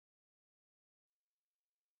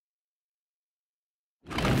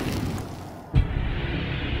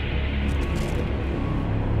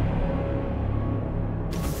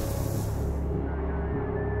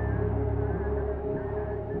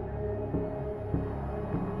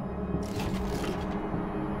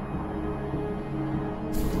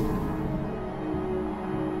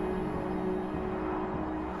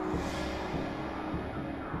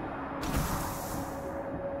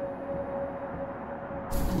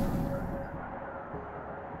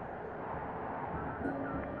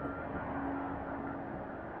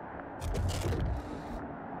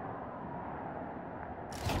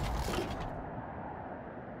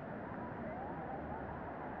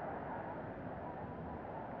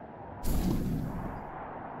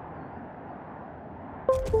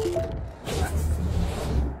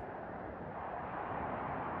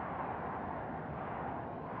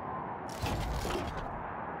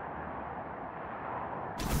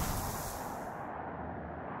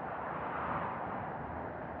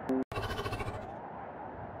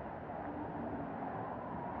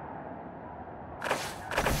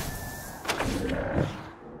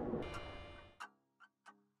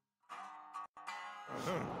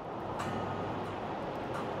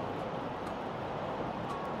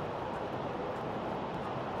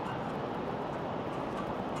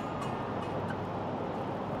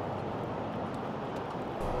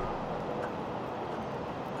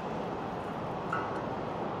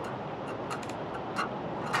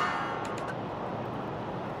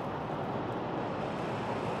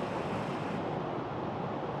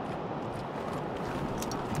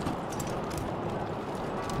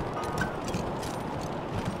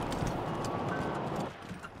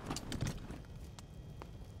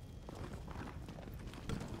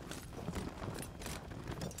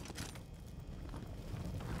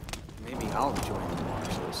I'll join the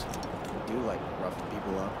marshals. I do like roughing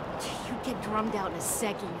people up. You get drummed out in a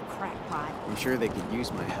second, you crackpot. I'm sure they could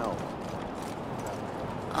use my help.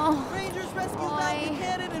 Oh, Rangers rescue Falcon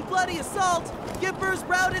Cannon and bloody assault! Gippers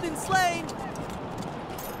routed and slain!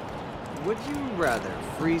 Would you rather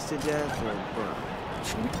freeze to death or burn?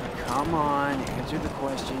 Come on, answer the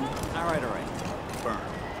question. All right. Burn.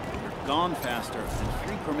 You're gone faster, and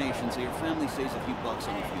free cremation so your family saves a few bucks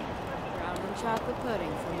on the funeral. brown and chocolate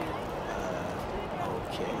pudding for me.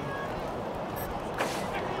 Okay.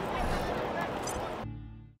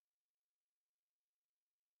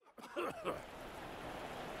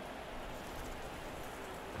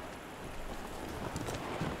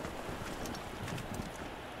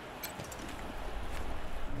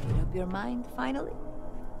 Made up your mind, finally?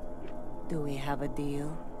 Do we have a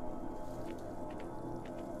deal?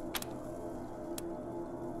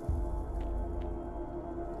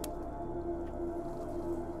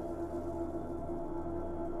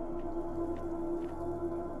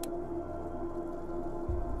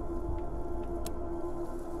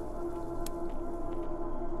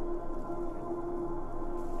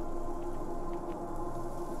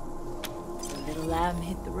 The little lamb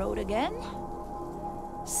hit the road again?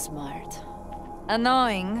 Smart.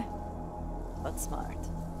 Annoying, but smart.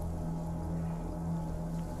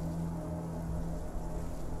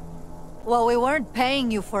 Well, we weren't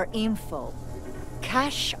paying you for info.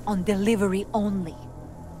 Cash on delivery only.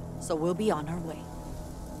 So we'll be on our way.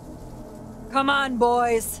 Come on,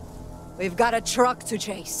 boys. We've got a truck to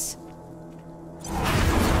chase.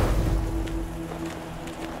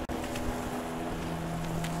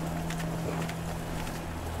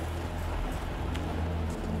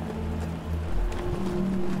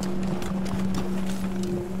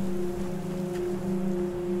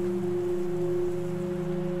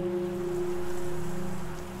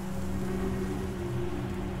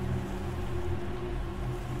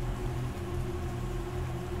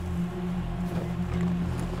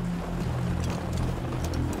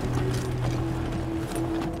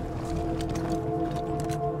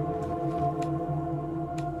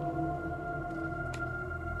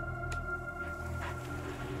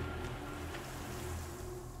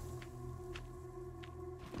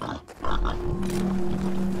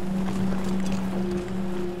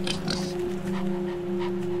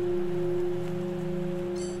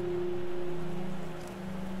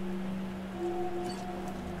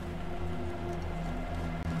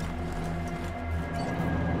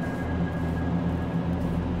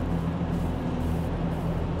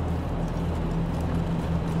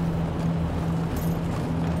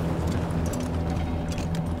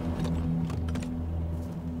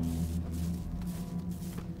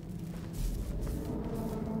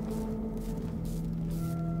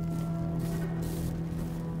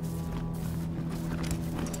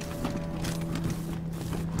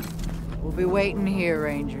 We'll be waiting here,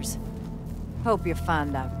 Rangers. Hope you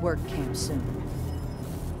find that work camp soon.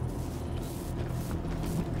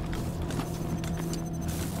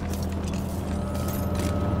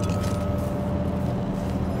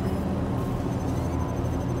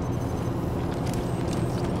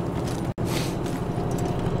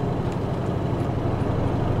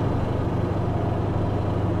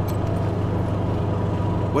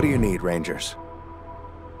 What do you need, Rangers?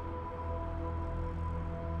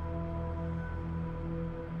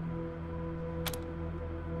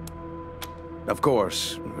 Of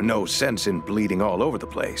course, no sense in bleeding all over the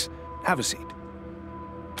place. Have a seat.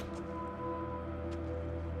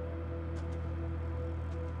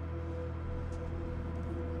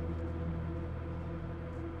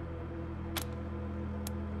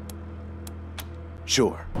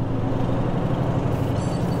 Sure.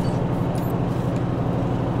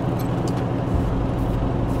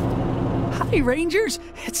 Hi, Rangers.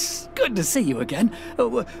 It's good to see you again.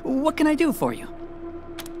 What can I do for you?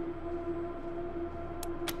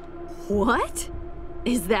 What?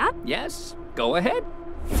 Is that? Yes, go ahead.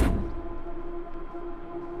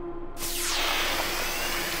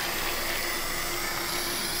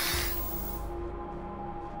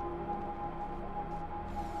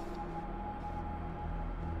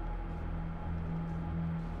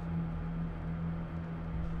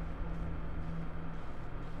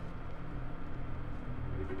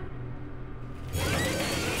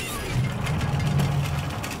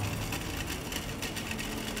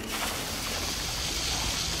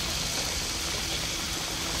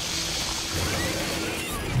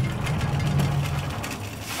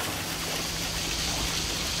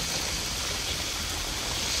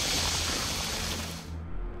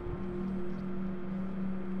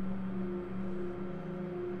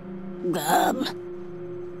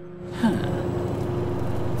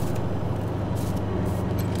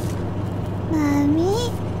 Mommy,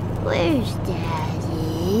 where's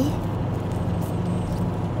Daddy?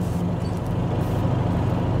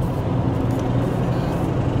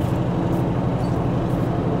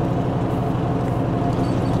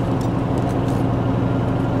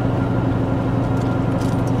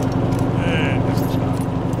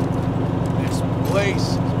 This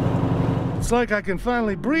place. It's like I can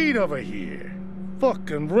finally breathe over here.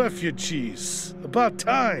 Fucking refugees. About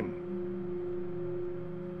time.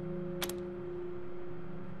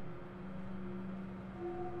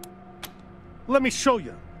 Let me show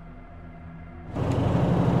you.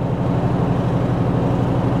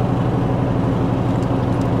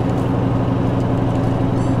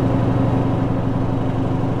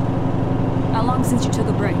 How long since you took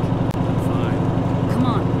a break? Fine. Come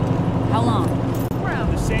on. How long?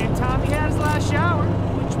 Around the same time he had his last shower,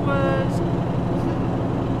 which was...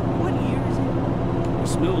 What year is it? I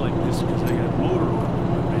smell like this because I got motor oil in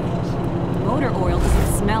my veins. Motor oil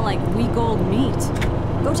doesn't smell like week old meat.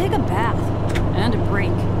 Go take a bath. And a break.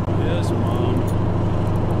 Yes, Mom.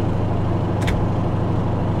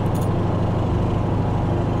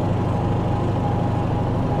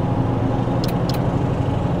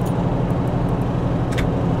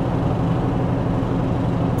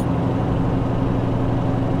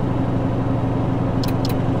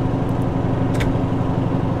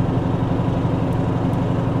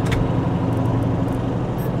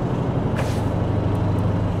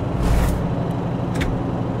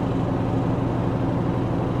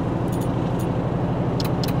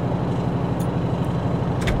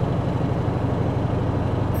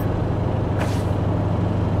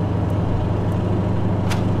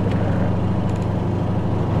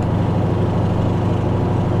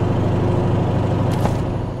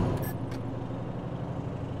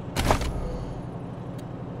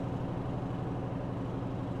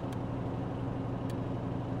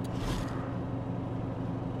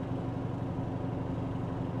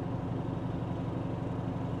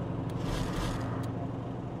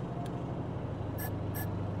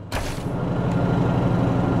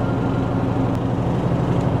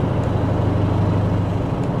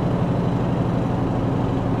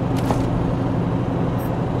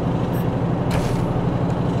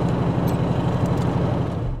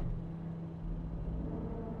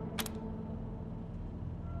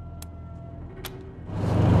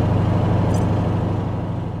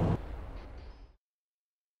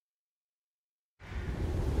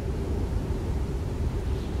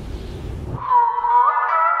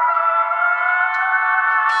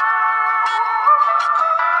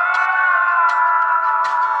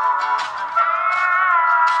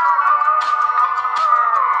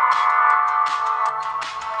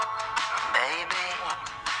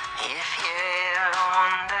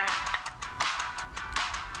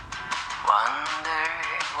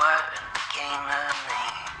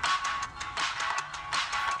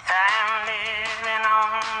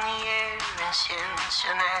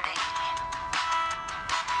 Cincinnati,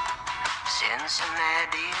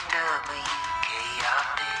 Cincinnati,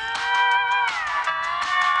 WKRD.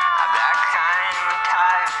 A black kind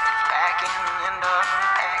tire packing and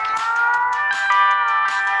unpacking.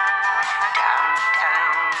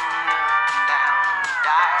 Downtown, up and down,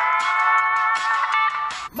 dial.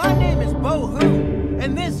 My name is Bo Who,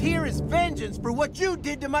 and this here is vengeance for what you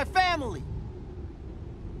did to my family.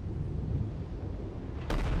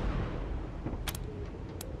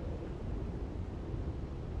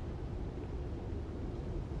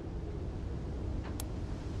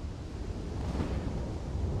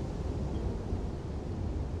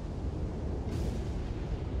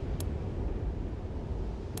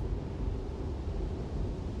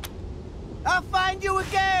 find you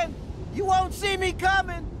again! You won't see me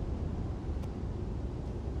coming!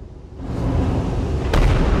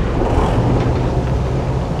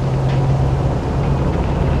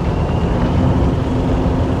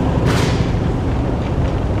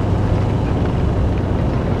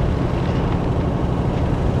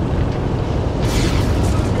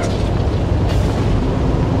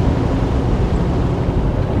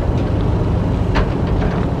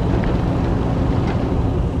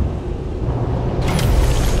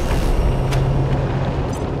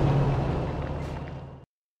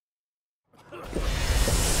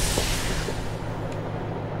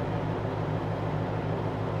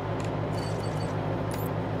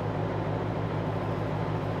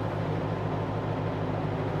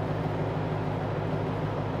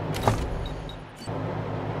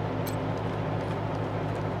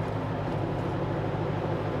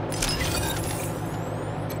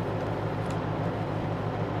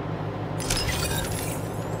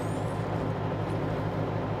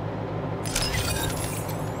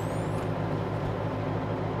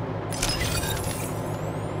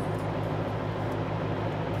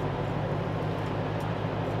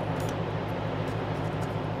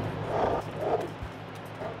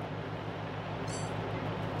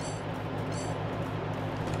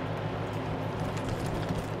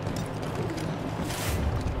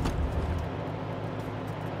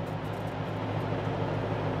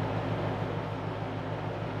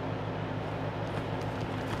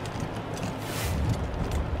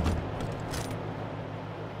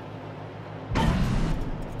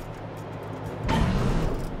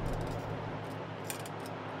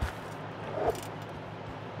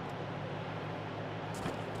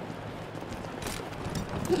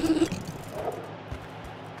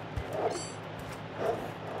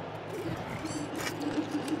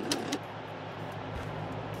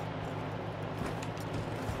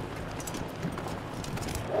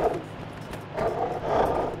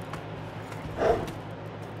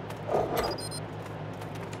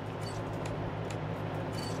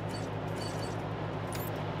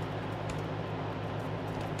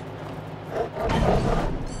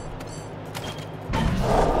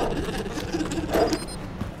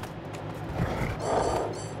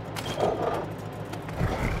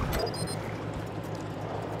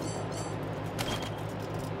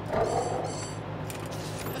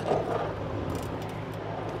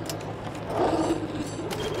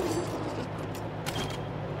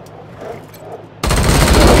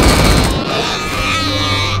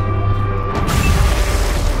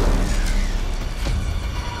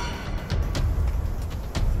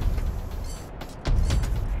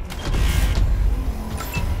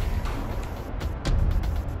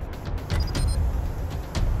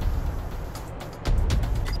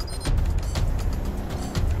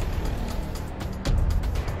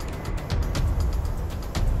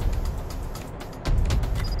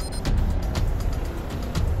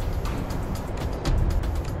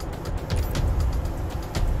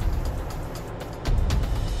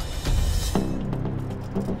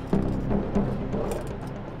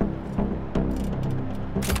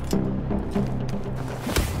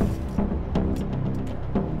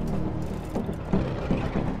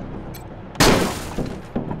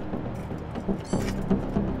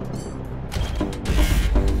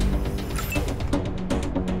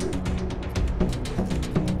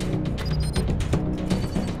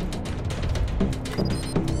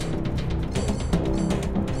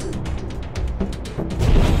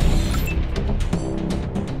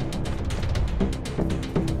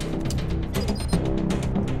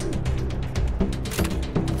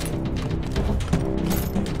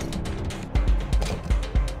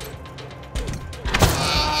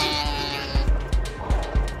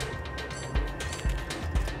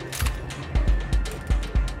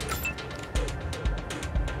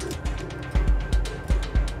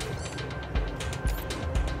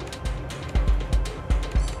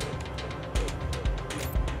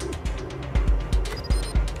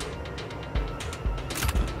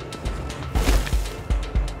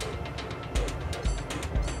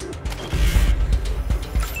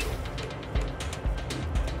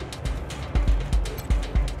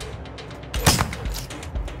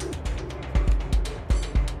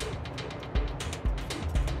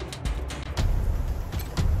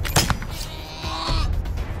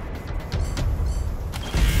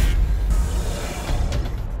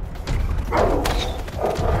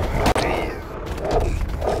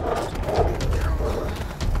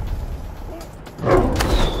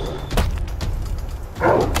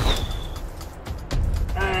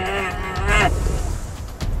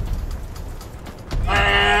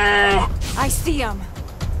 I see him.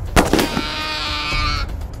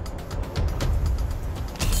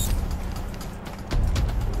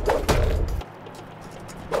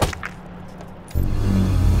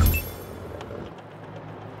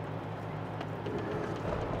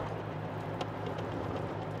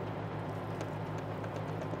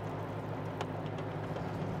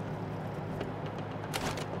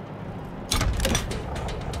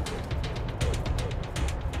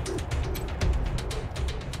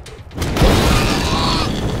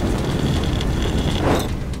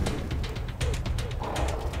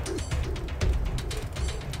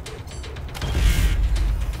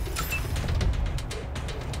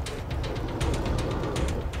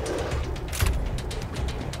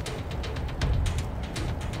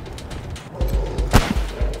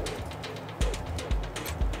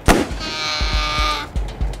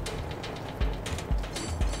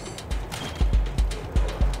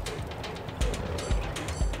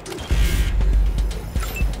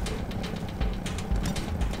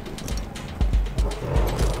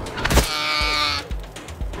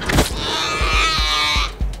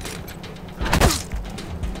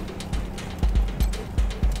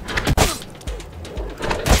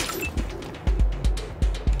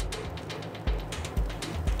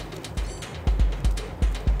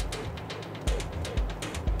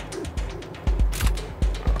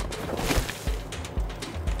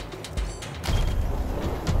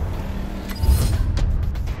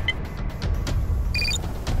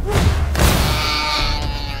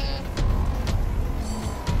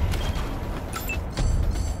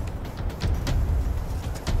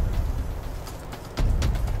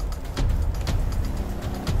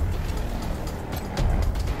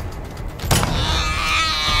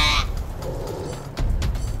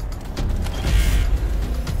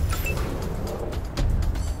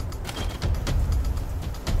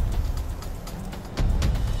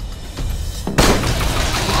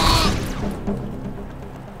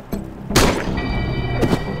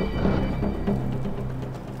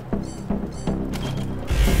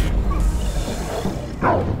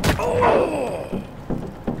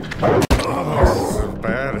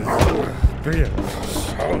 Fear.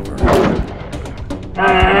 Somber.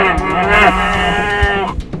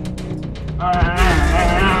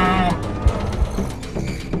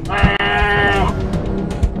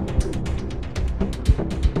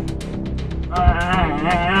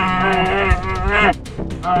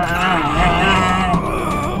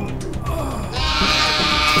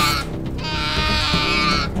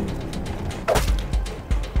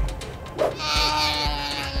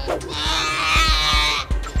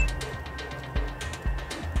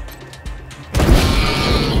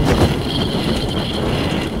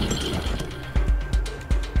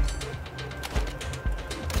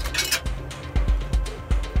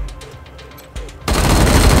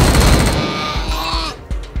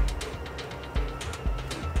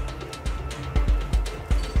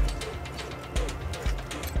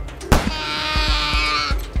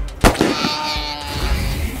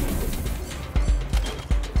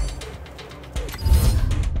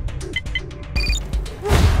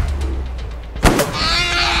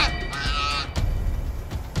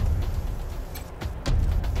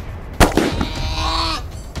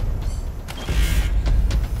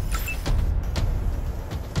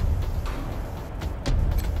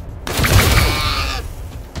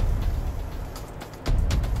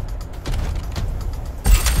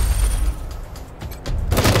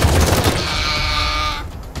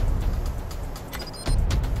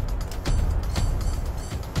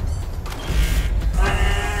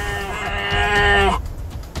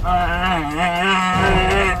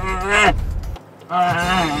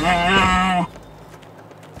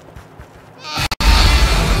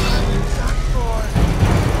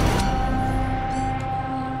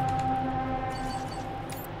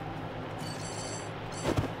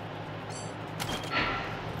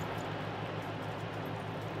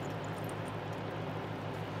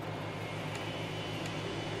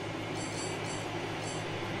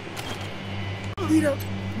 Leader!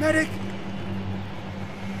 Medic!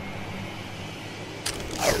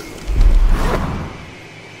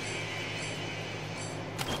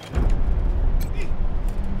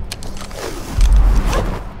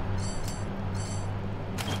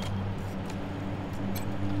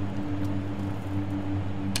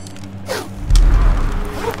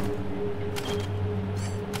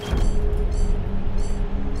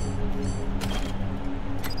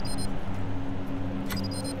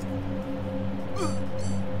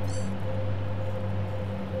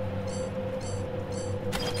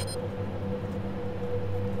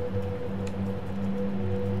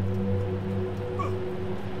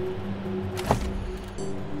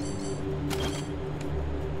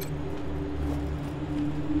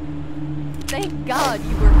 Thank God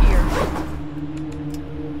you were here.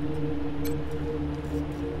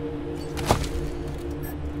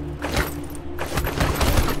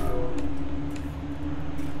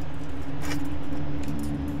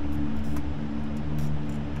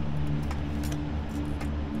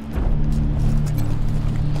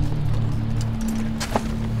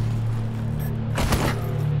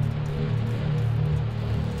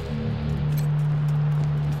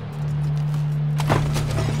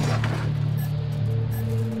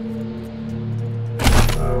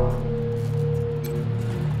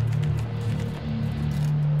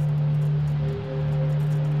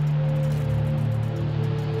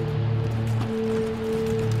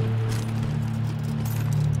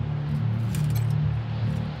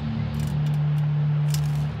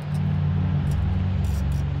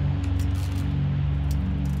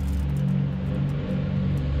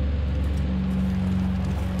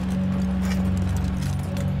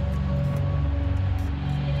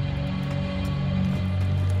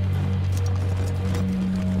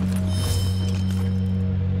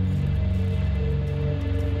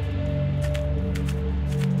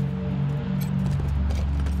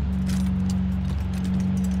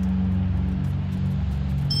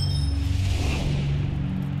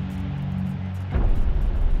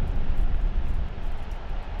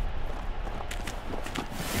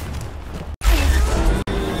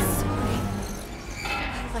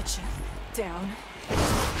 Down.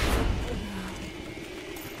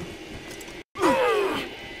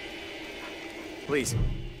 Please,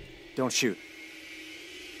 don't shoot.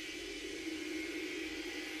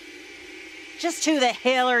 Just who the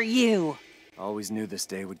hell are you? Always knew this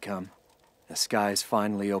day would come. The skies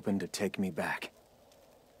finally opened to take me back.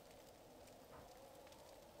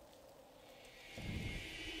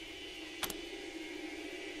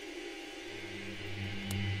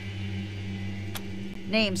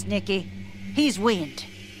 Name's Nicky. He's Wind.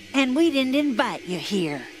 And we didn't invite you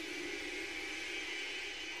here.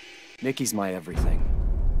 Nikki's my everything.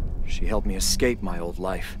 She helped me escape my old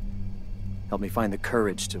life. Helped me find the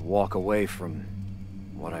courage to walk away from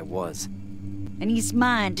what I was. And he's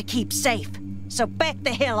mine to keep safe, so back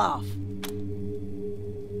the hell off.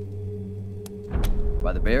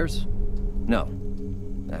 By the bears? No.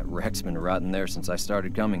 That wreck's been rotting there since I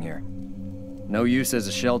started coming here. No use as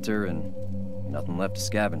a shelter and nothing left to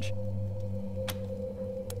scavenge.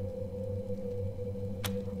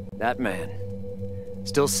 That man,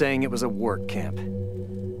 still saying it was a work camp.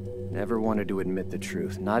 Never wanted to admit the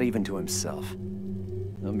truth, not even to himself.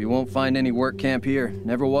 You won't find any work camp here.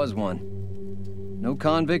 Never was one. No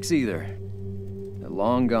convicts either. They're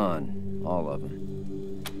long gone, all of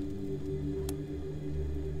them.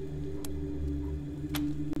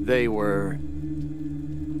 They were...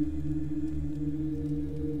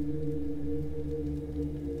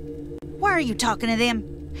 Why are you talking to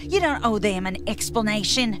them? You don't owe them an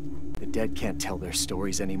explanation. The dead can't tell their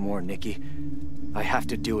stories anymore, Nikki. I have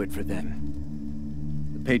to do it for them.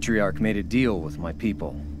 The Patriarch made a deal with my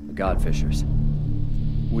people, the Godfishers.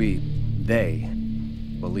 They,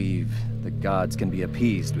 believe the gods can be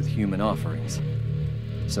appeased with human offerings.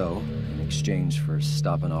 So, in exchange for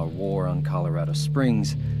stopping our war on Colorado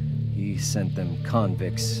Springs, he sent them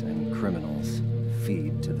convicts and criminals,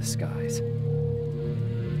 feed to the skies.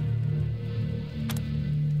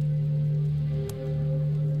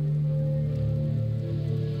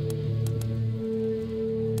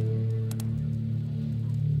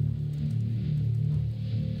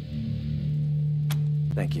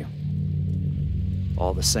 Thank you.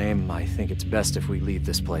 All the same, I think it's best if we leave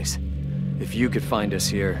this place. If you could find us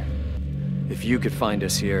here,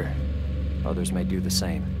 others may do the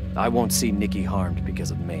same. I won't see Nikki harmed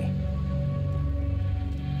because of me.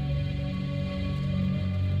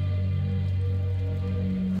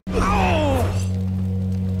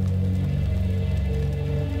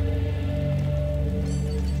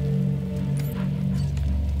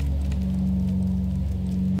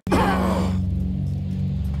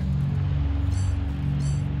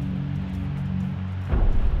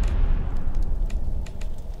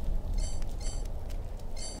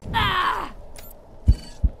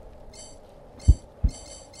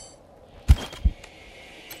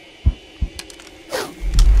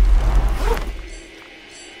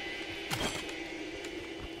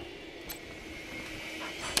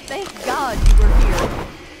 Thank God you were here.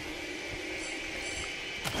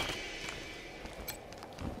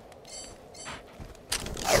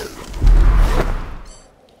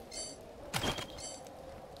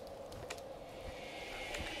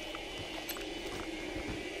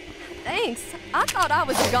 Thanks. I thought I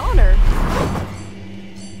was a goner.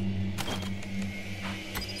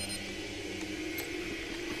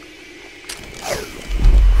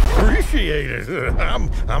 Appreciate it.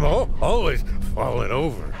 I'm always falling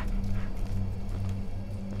over.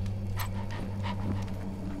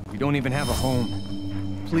 We don't even have a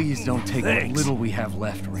home. Please don't take what little we have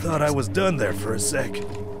left, Rangers. Thought I was done there for a sec.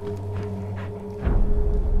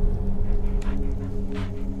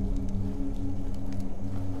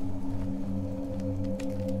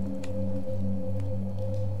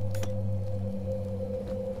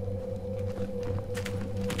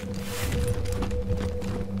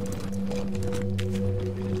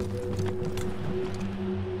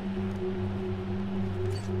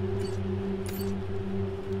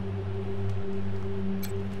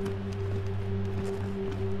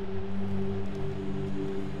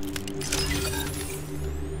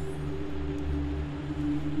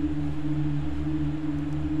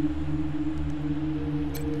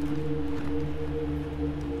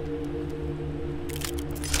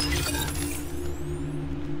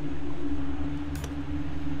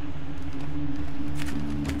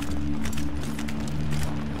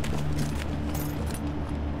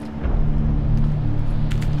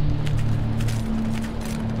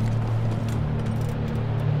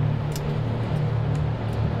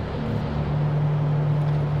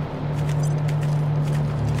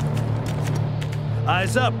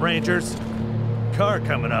 Eyes up, Rangers. Car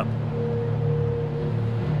coming up.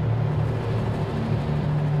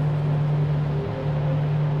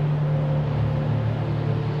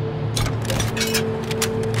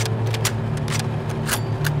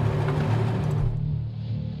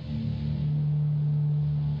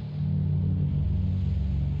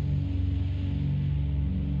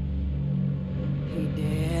 He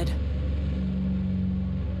dead.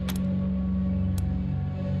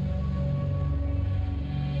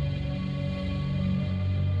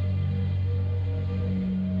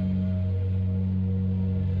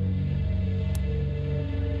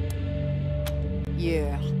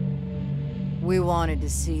 Yeah. We wanted to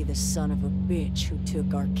see the son of a bitch who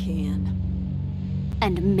took our kin.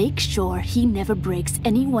 and make sure he never breaks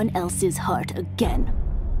anyone else's heart again.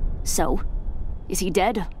 So, is he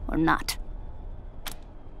dead or not?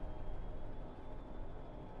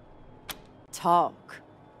 Talk.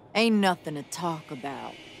 Ain't nothing to talk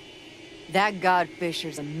about. That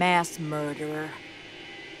Godfisher's a mass murderer.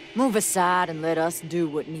 Move aside and let us do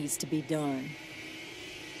what needs to be done.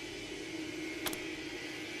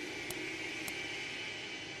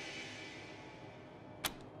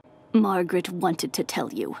 Margaret wanted to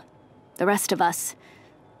tell you. The rest of us,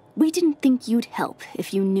 we didn't think you'd help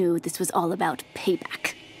if you knew this was all about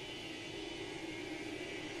payback.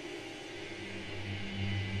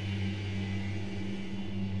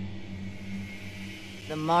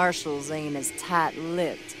 The marshals ain't as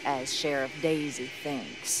tight-lipped as Sheriff Daisy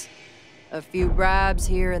thinks. A few bribes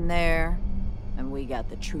here and there, and we got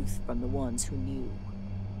the truth from the ones who knew.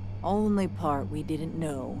 Only part we didn't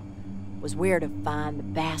know was where to find the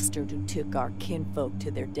bastard who took our kinfolk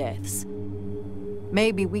to their deaths.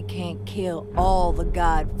 Maybe we can't kill all the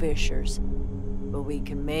Godfishers, but we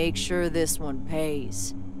can make sure this one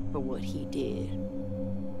pays for what he did.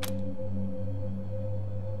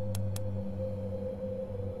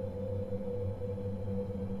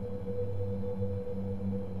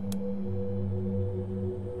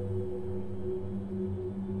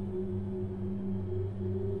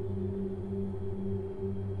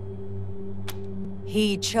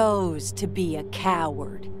 He chose to be a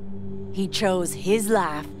coward. He chose his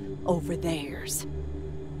life over theirs.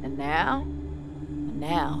 And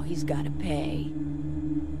now he's gotta pay.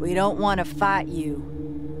 We don't want to fight you,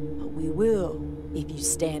 but we will if you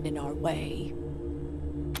stand in our way.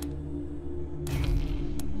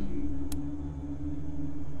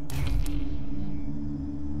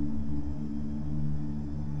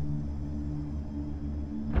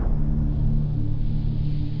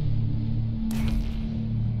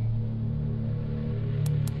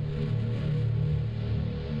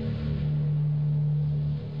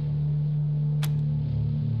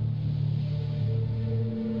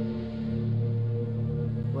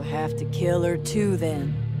 Have to kill her too,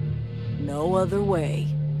 then. No other way.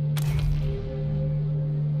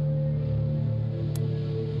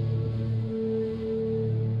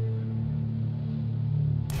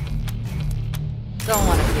 Don't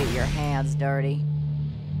want to get your hands dirty.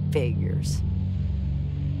 Figures.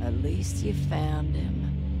 At least you found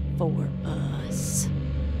him for us.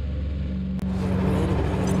 Get rid of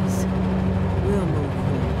these. We'll move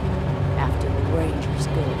in after the Rangers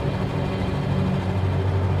go.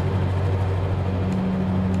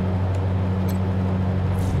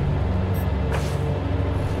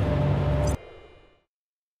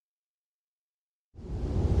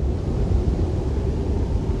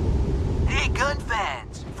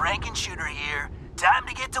 Time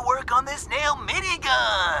to get to work on this nail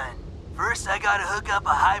minigun! First, I gotta hook up a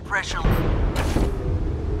high-pressure...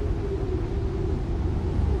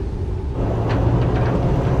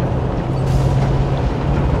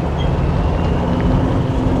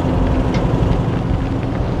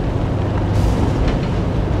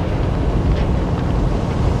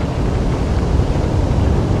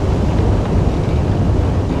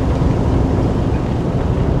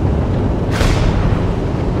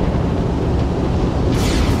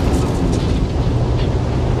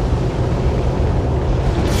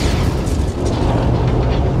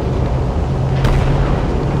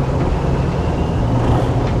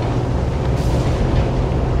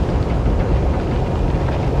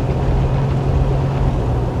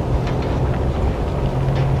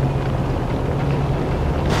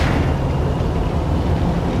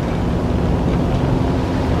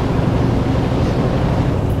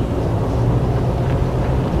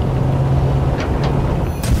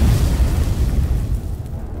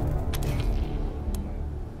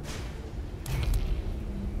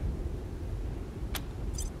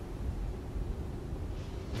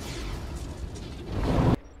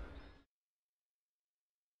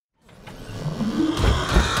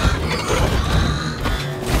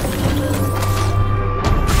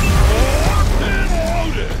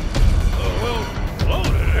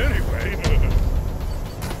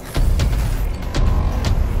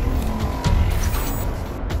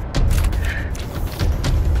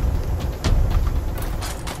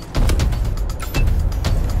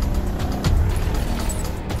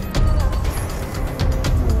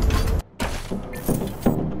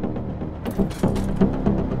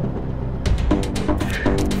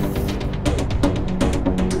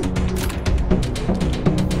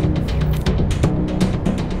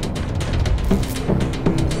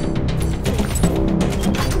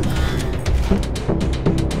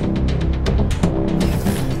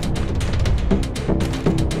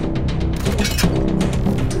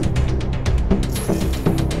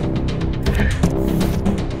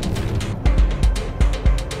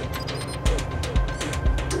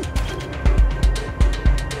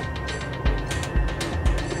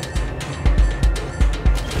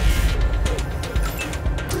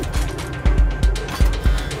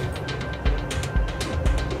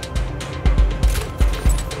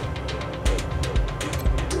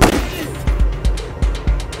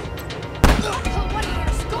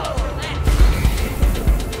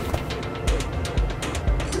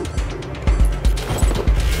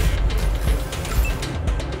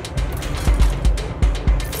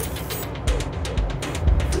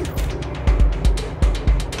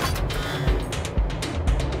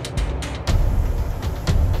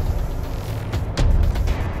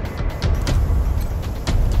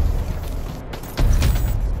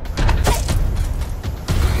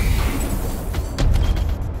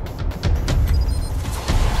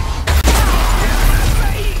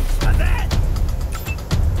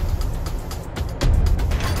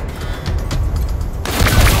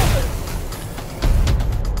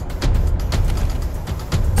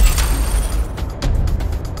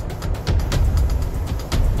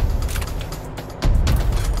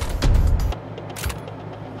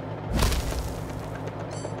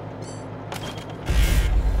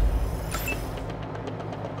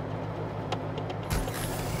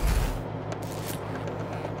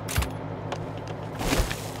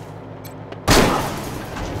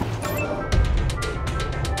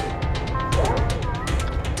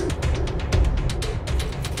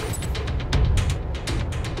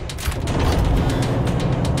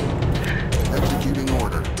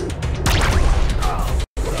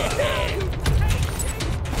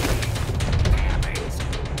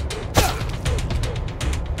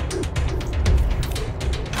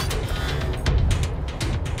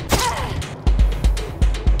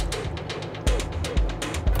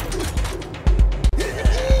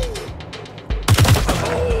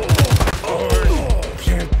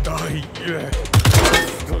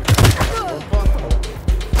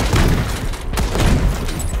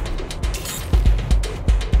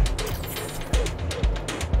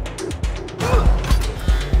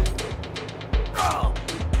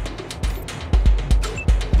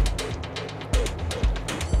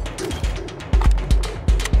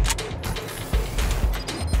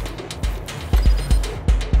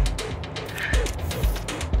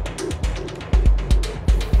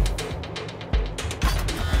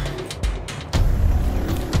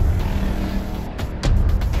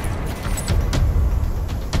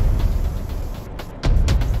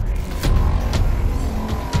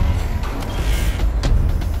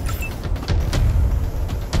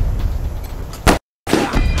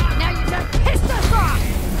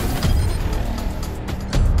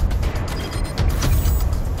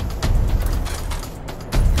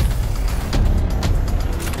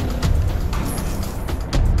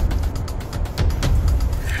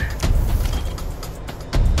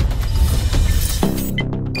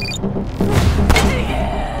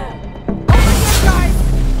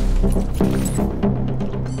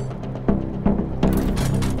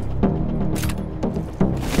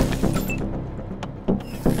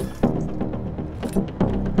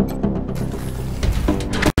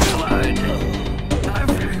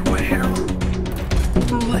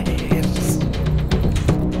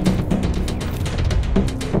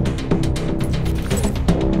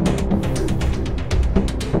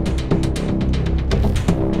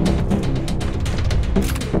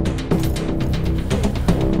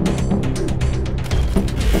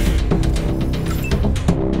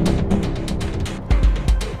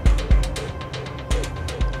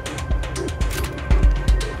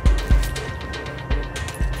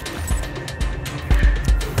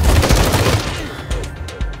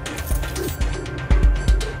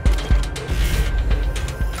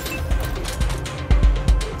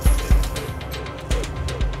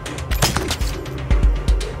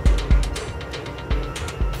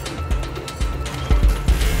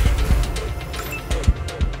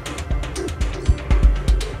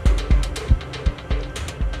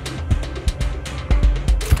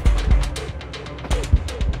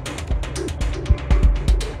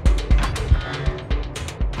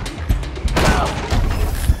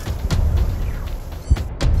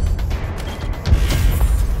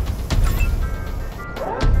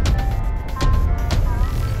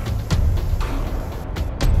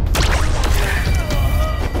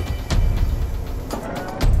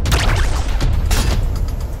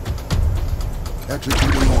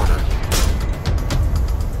 Executing order.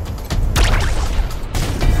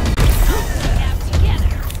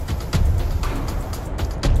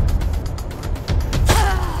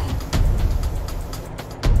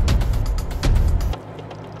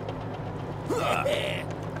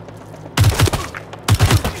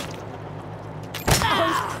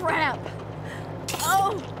 Oh, crap!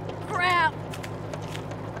 Oh, crap!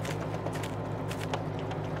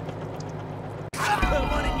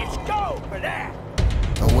 Let's go for that!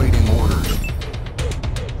 Awaiting orders.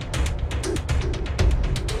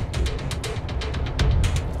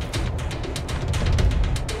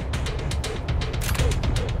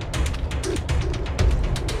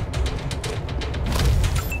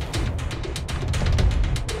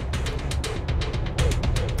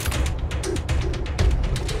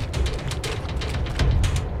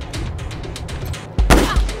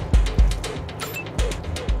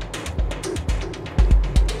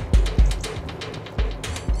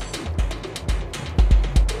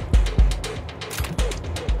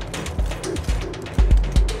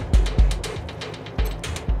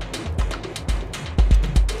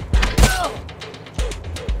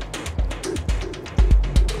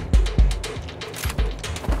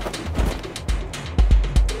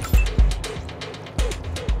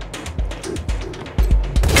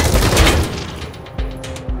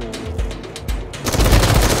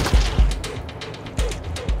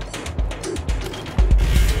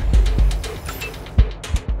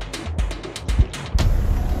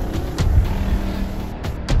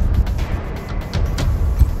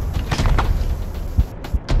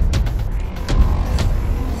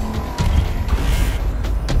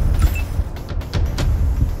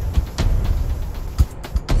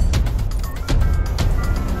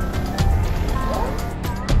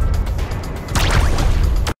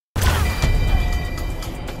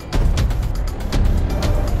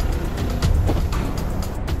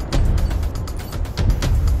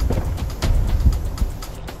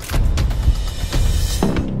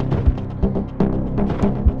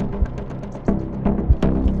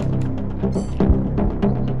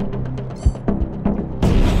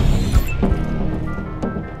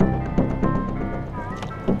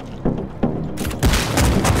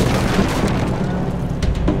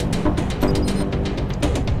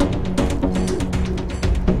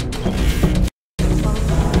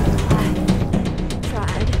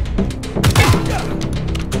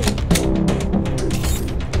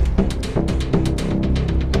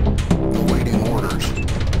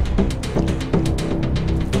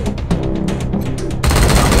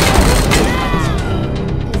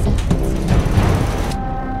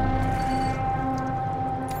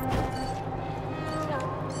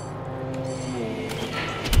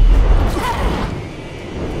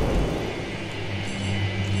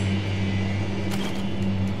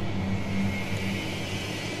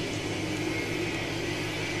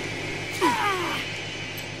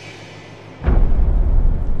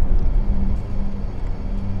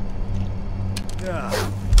 Yeah.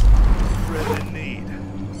 Friend in need.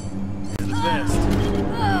 You're the best.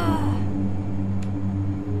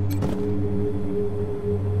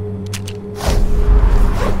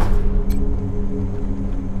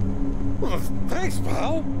 Well, thanks,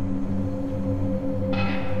 pal.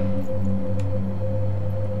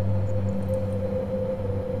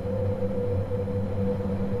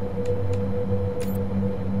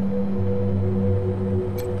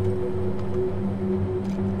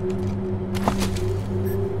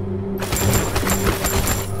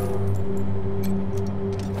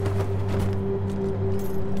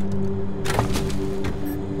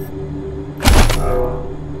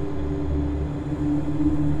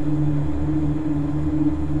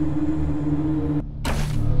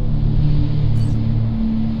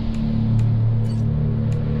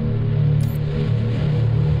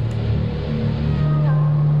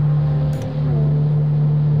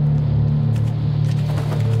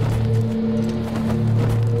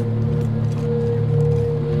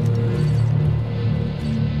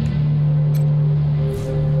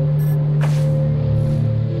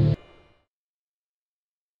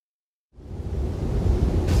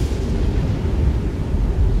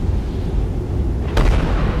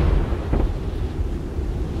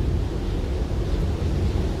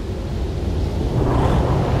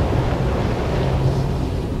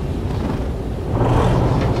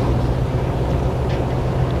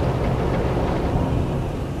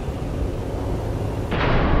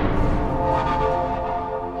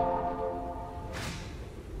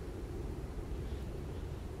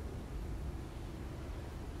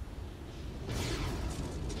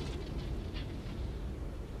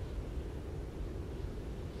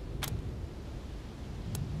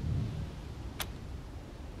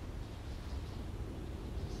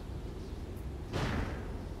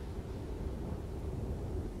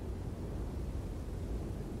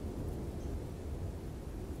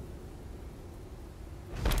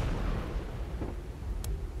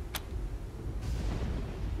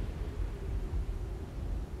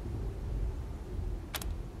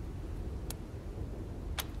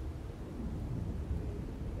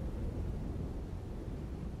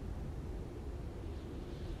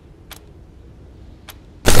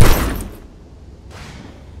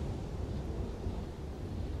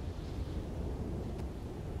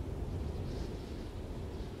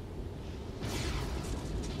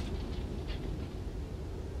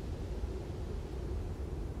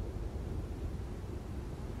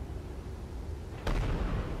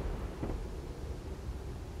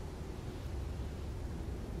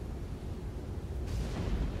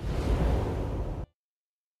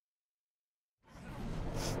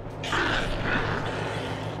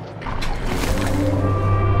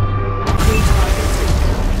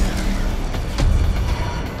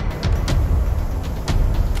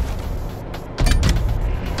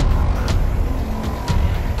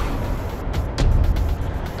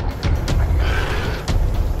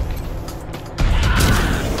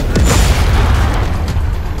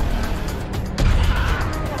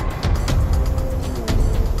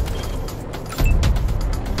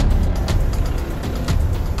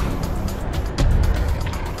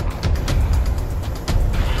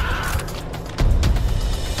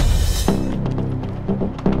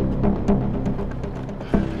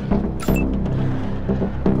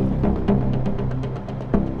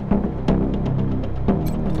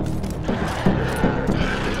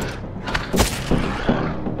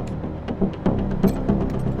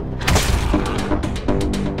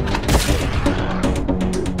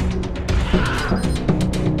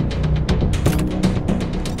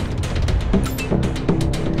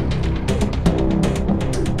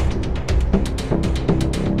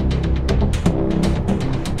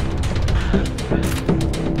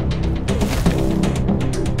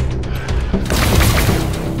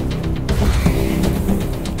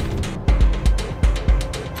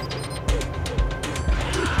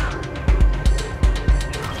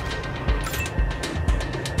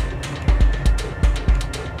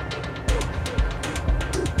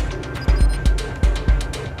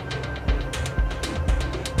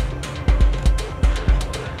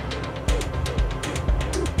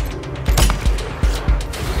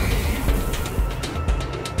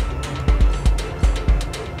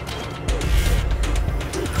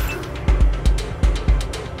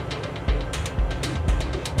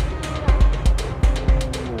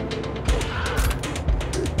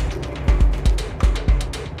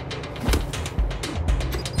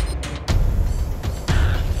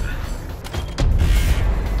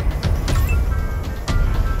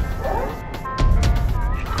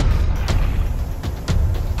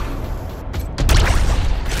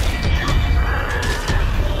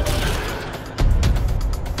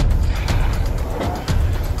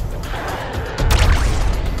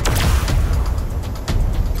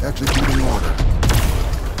 Executing order.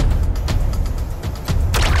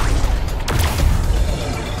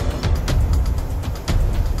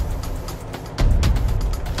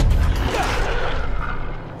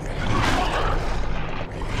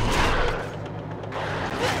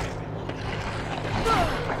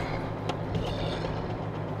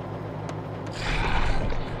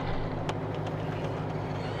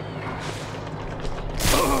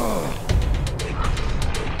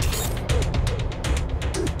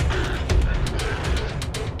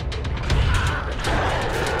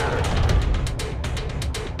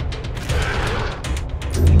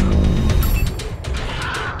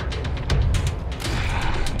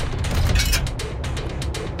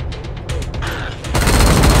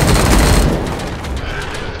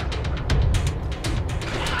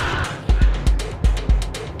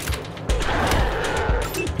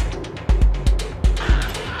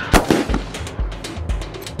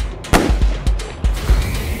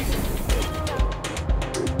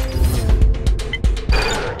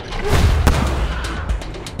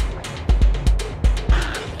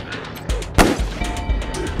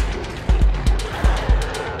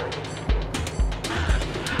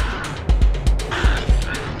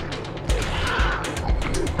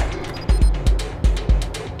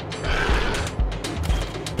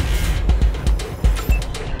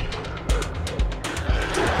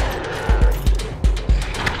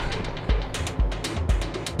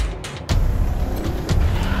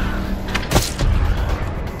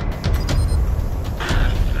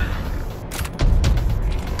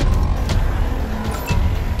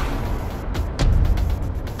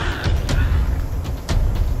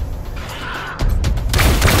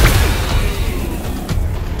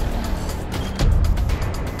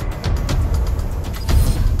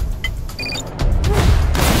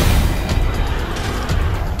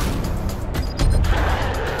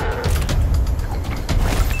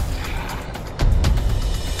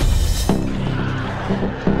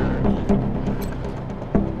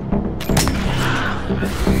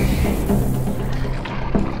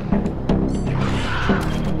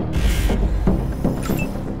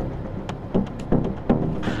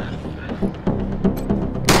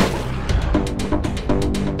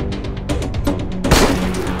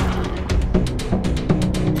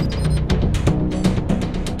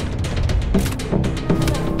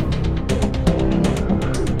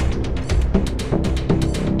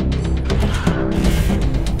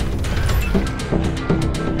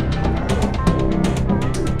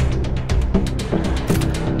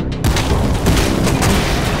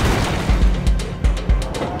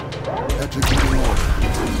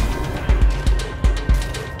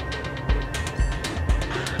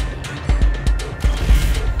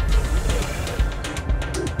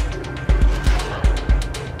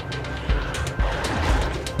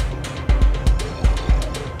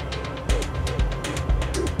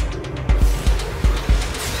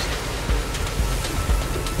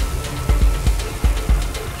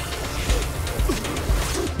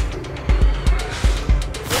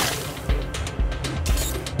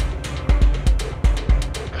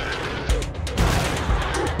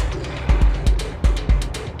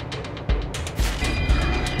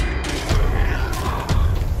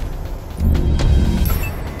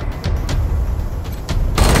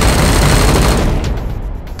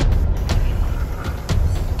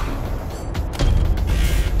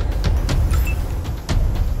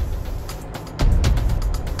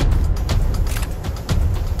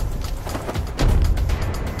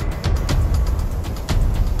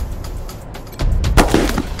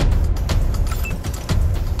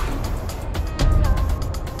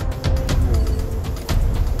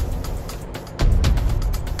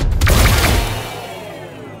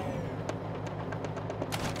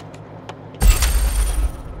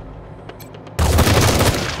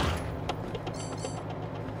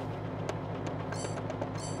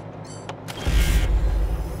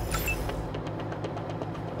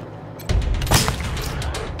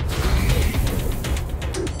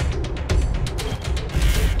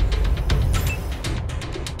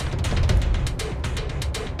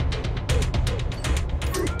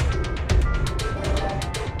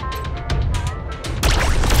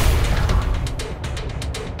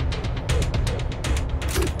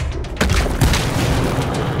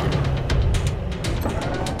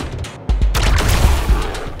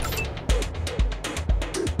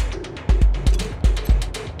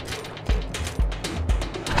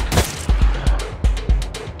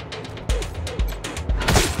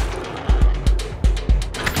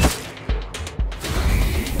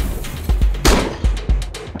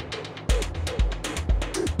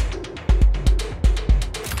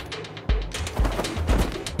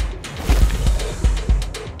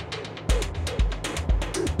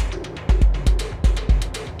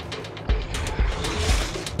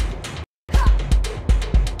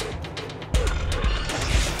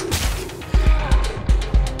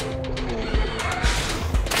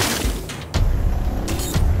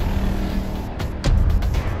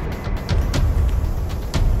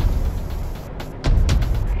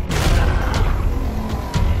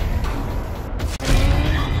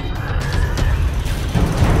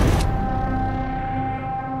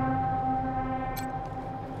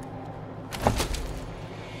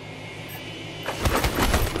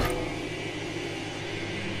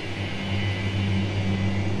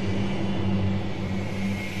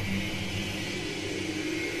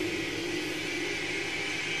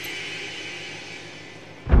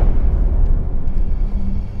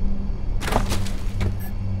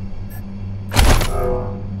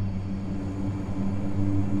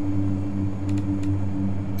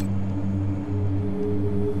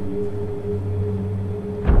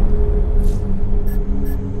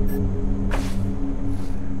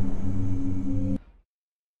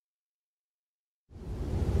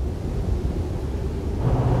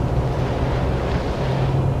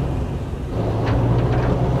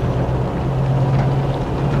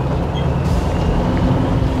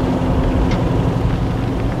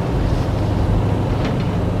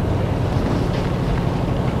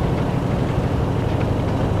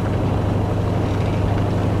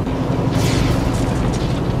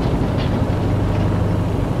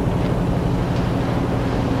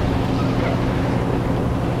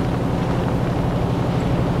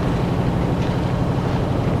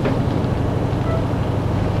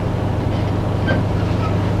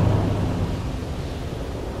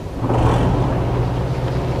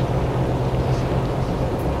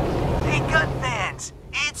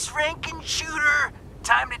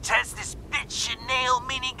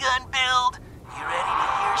 minigun build.